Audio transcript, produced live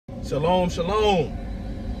Shalom, shalom.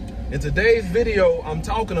 In today's video, I'm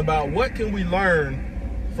talking about what can we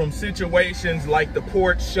learn from situations like the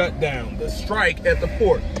port shutdown, the strike at the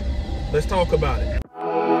port. Let's talk about it.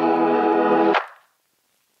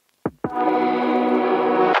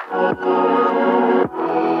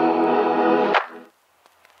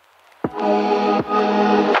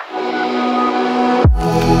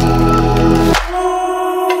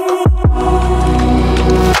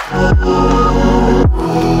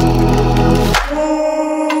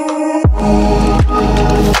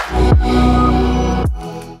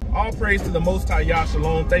 Praise to the Most High, Yah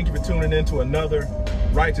Shalom. Thank you for tuning in to another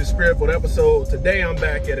Righteous Spiritful episode. Today I'm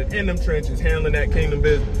back at it in them trenches, handling that kingdom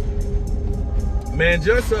business. Man,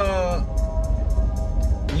 just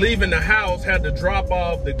leaving the house, had to drop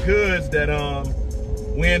off the goods that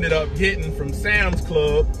we ended up getting from Sam's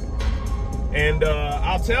Club. And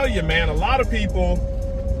I'll tell you, man, a lot of people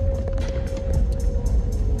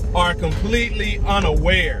are completely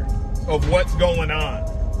unaware of what's going on.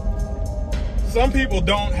 Some people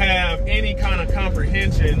don't have any kind of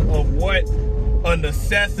comprehension of what a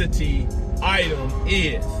necessity item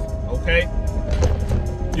is, okay?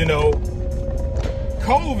 You know,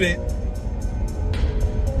 COVID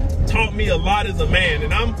taught me a lot as a man,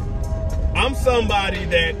 and I'm somebody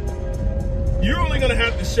that you're only gonna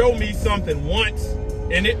have to show me something once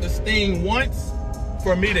and it to sting once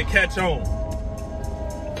for me to catch on.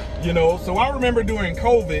 You know, so I remember during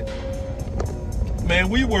COVID, man,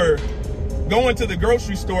 we were going to the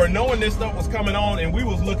grocery store knowing this stuff was coming on, and we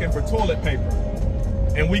was looking for toilet paper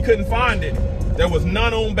and we couldn't find it. There was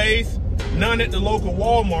none on base, none at the local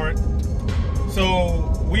Walmart.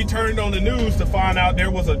 So we turned on the news to find out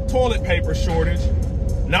there was a toilet paper shortage,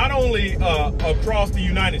 not only across the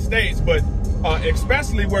United States, but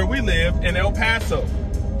especially where we live in El Paso.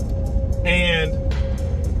 And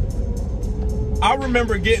I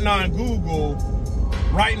remember getting on Google,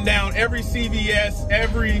 writing down every CVS,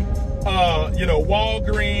 every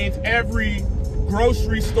Walgreens, every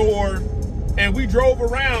grocery store, and we drove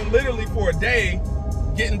around literally for a day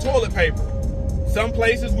getting toilet paper. Some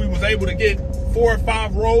places we was able to get 4 or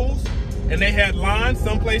 5 rolls and they had lines.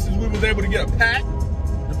 Some places we was able to get a pack.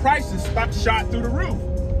 The prices shot through the roof.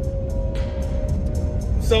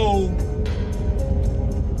 So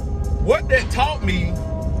what that taught me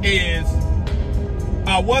is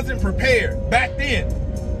I wasn't prepared back then.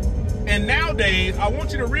 And nowadays, I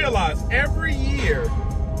want you to realize every year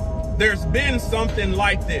there's been something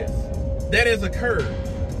like this that has occurred.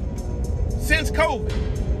 Since COVID,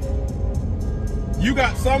 you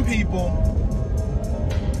got some people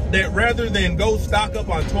that rather than go stock up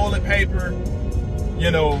on toilet paper,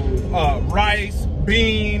 rice,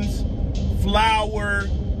 beans, flour,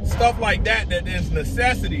 stuff like that, that is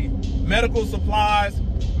necessity, medical supplies,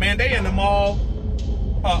 man, they in the mall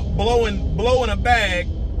blowing a bag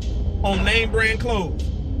on name brand clothes,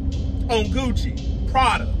 on Gucci,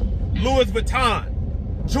 Prada, Louis Vuitton,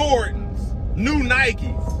 Jordans, new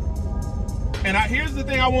Nikes. And here's the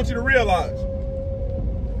thing I want you to realize.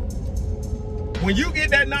 When you get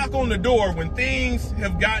that knock on the door, when things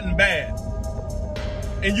have gotten bad,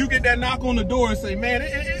 and you get that knock on the door and say, man,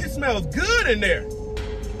 it smells good in there.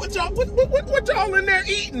 What y'all in there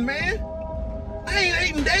eating, man? I ain't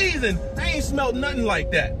eaten days and I ain't smelled nothing like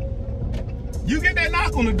that. You get that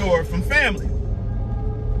knock on the door from family.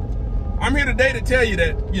 I'm here today to tell you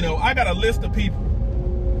that, I got a list of people.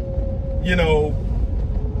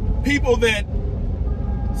 People that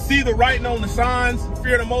see the writing on the signs,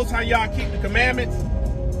 fear the Most High, Yah, keep the commandments.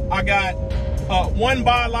 I got one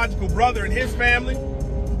biological brother and his family,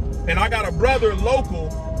 and I got a brother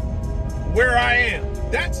local where I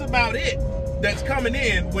am. That's about it that's coming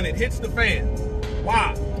in when it hits the fan.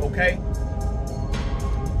 Why? Okay?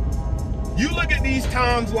 You look at these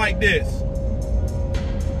times like this.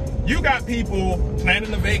 You got people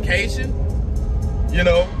planning a vacation.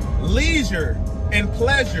 Leisure and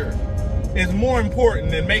pleasure is more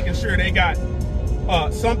important than making sure they got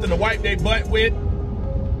something to wipe their butt with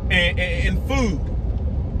and food.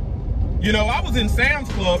 I was in Sam's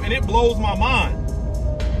Club and it blows my mind.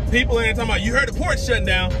 People in there talking about, you heard the port shutting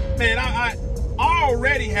down. Man, I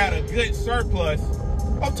already had a good surplus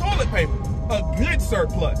of toilet paper, a good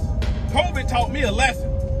surplus. COVID taught me a lesson.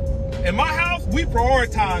 In my house, we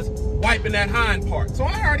prioritize wiping that hind part. So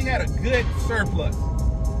I already had a good surplus.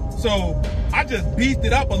 So I just beefed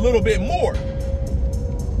it up a little bit more.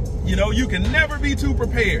 You can never be too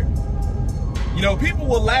prepared. People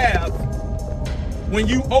will laugh when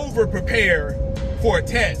you over prepare for a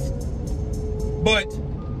test, but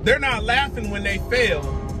they're not laughing when they fail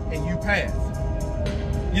and you pass.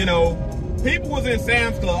 People was in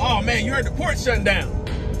Sam's Club, oh man, you heard the port shutting down.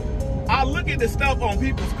 I look at the stuff on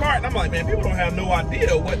people's cart and I'm like, man, people don't have no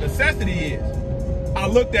idea what necessity is. I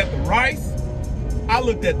looked at the rice. I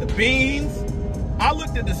looked at the beans. I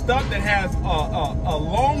looked at the stuff that has a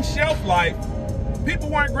long shelf life. People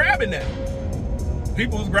weren't grabbing that.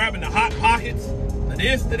 People was grabbing the Hot Pockets, the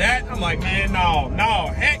this, the that. I'm like, man, no,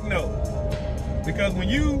 heck no. Because when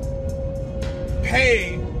you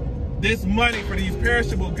pay this money for these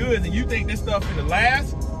perishable goods and you think this stuff is gonna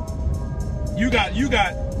last, you got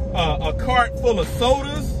a cart full of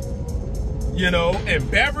sodas, you know, and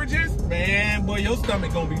beverages, man, boy, your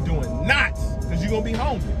stomach gonna be doing knots because you're gonna be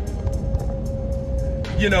hungry.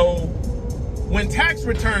 You know, when tax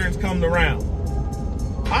returns come around,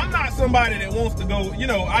 I'm not somebody that wants to go, you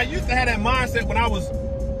know, I used to have that mindset when I was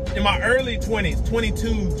in my early 20s,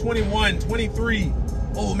 22, 21, 23.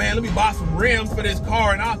 Oh man, let me buy some rims for this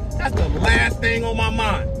car. And that's the last thing on my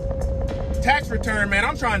mind. Tax return, man,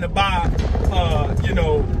 I'm trying to buy, you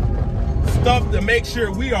know, stuff to make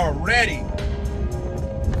sure we are ready.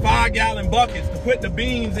 5-gallon buckets to put the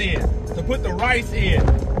beans in, to put the rice in.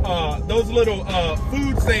 Those little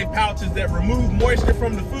food safe pouches that remove moisture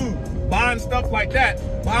from the food. Buying stuff like that.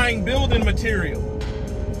 Buying building material.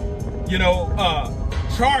 You know,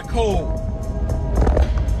 charcoal.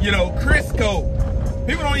 You know, Crisco.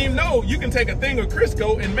 People don't even know you can take a thing of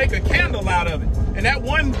Crisco and make a candle out of it. And that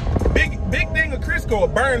one big thing of Crisco will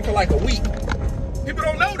burn for like a week. People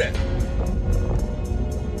don't know that.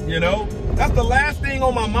 You know, that's the last thing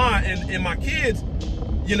on my mind. And my kids,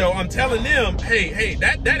 you know, I'm telling them, hey,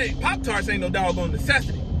 that ain't Pop-Tarts ain't no doggone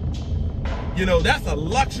necessity. You know, that's a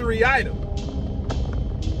luxury item.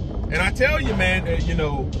 And I tell you, man, you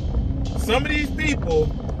know, some of these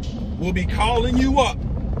people will be calling you up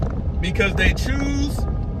because they choose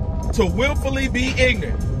to willfully be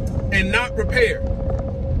ignorant and not prepared.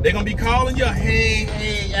 They're going to be calling you,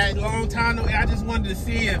 hey, long time no, I just wanted to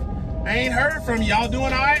see if I ain't heard from y'all doing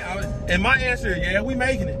all right. And my answer is, yeah, we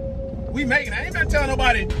making it. We making it. I ain't been telling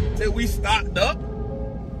nobody that we stocked up.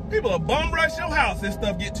 People will bum rush your house if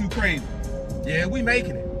stuff get too crazy. Yeah, we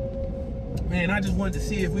making it. Man, I just wanted to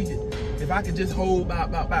see if I could just hold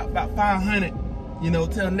about 500, you know,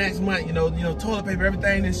 till next month. You know, toilet paper,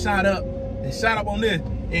 everything is shot up. It's shot up on this.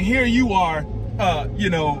 And here you are, you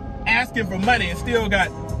know, asking for money and still got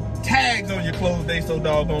tags on your clothes they so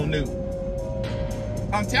doggone new.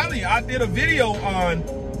 I'm telling you, I did a video on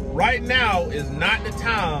right now is not the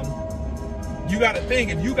time. You got to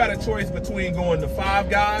think, if you got a choice between going to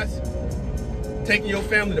Five Guys, taking your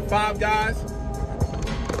family to Five Guys,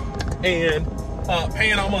 and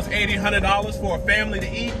paying almost $80, $100 for a family to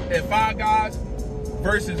eat at Five Guys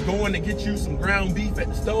versus going to get you some ground beef at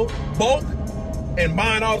the stove, bulk, and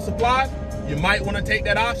buying all the supplies, you might want to take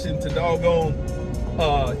that option to doggone,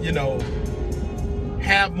 you know,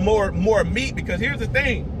 have more meat. Because here's the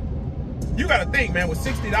thing, you got to think, man, with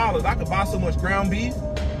 $60, I could buy so much ground beef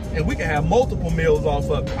and we can have multiple meals off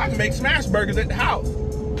of it. I can make smash burgers at the house.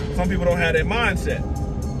 Some people don't have that mindset.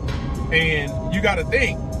 And you got to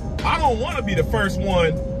think, I don't want to be the first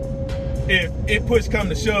one if push come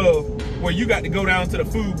to shove where you got to go down to the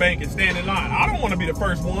food bank and stand in line. I don't want to be the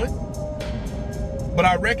first one. But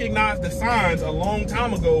I recognized the signs a long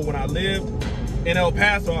time ago when I lived in El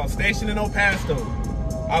Paso. I was stationed in El Paso.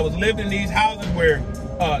 I was lived in these houses where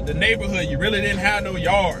the neighborhood, you really didn't have no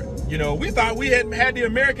yard. You know, we thought we had the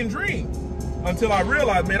American dream until I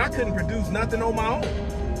realized, man, I couldn't produce nothing on my own.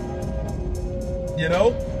 You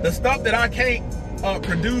know, the stuff that I can't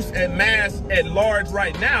produce at mass, at large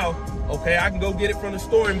right now, okay, I can go get it from the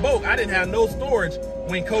store in bulk. I didn't have no storage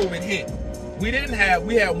when COVID hit. We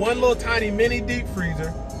had one little tiny mini deep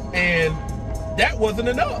freezer, and that wasn't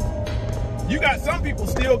enough. You got some people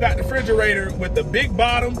still got the refrigerator with the big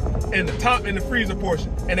bottom and the top in the freezer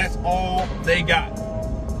portion, and that's all they got.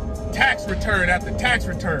 Tax return after tax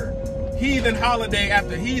return, heathen holiday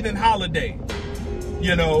after heathen holiday,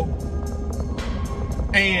 you know,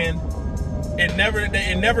 and it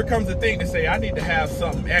never comes to think to say, I need to have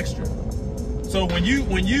something extra. So when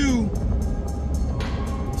you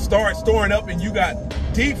start storing up and you got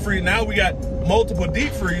deep freeze, now we got multiple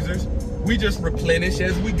deep freezers, we just replenish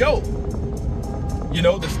as we go. You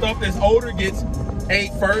know, the stuff that's older gets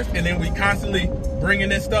ate first, and then we constantly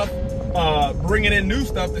bringing in stuff, bringing in new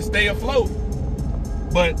stuff to stay afloat.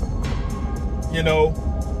 But, you know,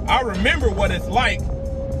 I remember what it's like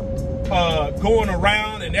going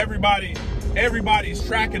around and everybody's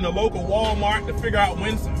tracking the local Walmart to figure out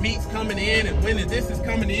when some meat's coming in and when this is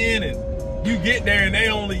coming in, and you get there and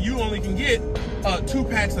you only can get 2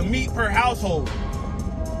 packs of meat per household.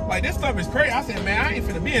 Like, this stuff is crazy. I said, man, I ain't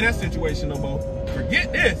finna be in that situation no more.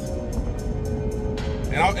 Forget this.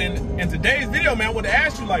 And in today's video, man, I want to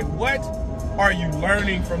ask you, like, what are you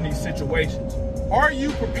learning from these situations? Are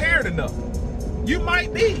you prepared enough? You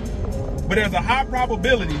might be, but there's a high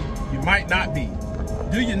probability you might not be.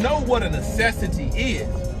 Do you know what a necessity is?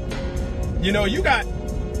 You know, you got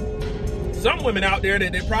some women out there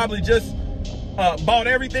that they probably just bought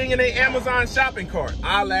everything in their Amazon shopping cart.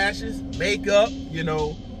 Eyelashes, makeup,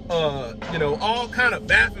 all kind of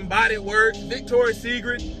Bath and Body Works, Victoria's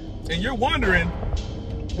Secret. And you're wondering,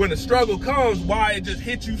 when the struggle comes, why it just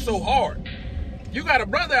hit you so hard. You got a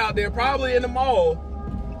brother out there probably in the mall,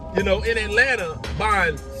 in Atlanta,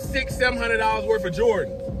 buying $600-700 worth of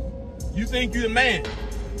Jordans. You think you're the man,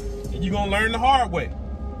 and you're gonna learn the hard way.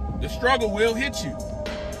 The struggle will hit you.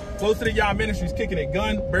 Close to the Y'all Ministries, kicking it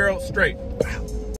gun barrel straight.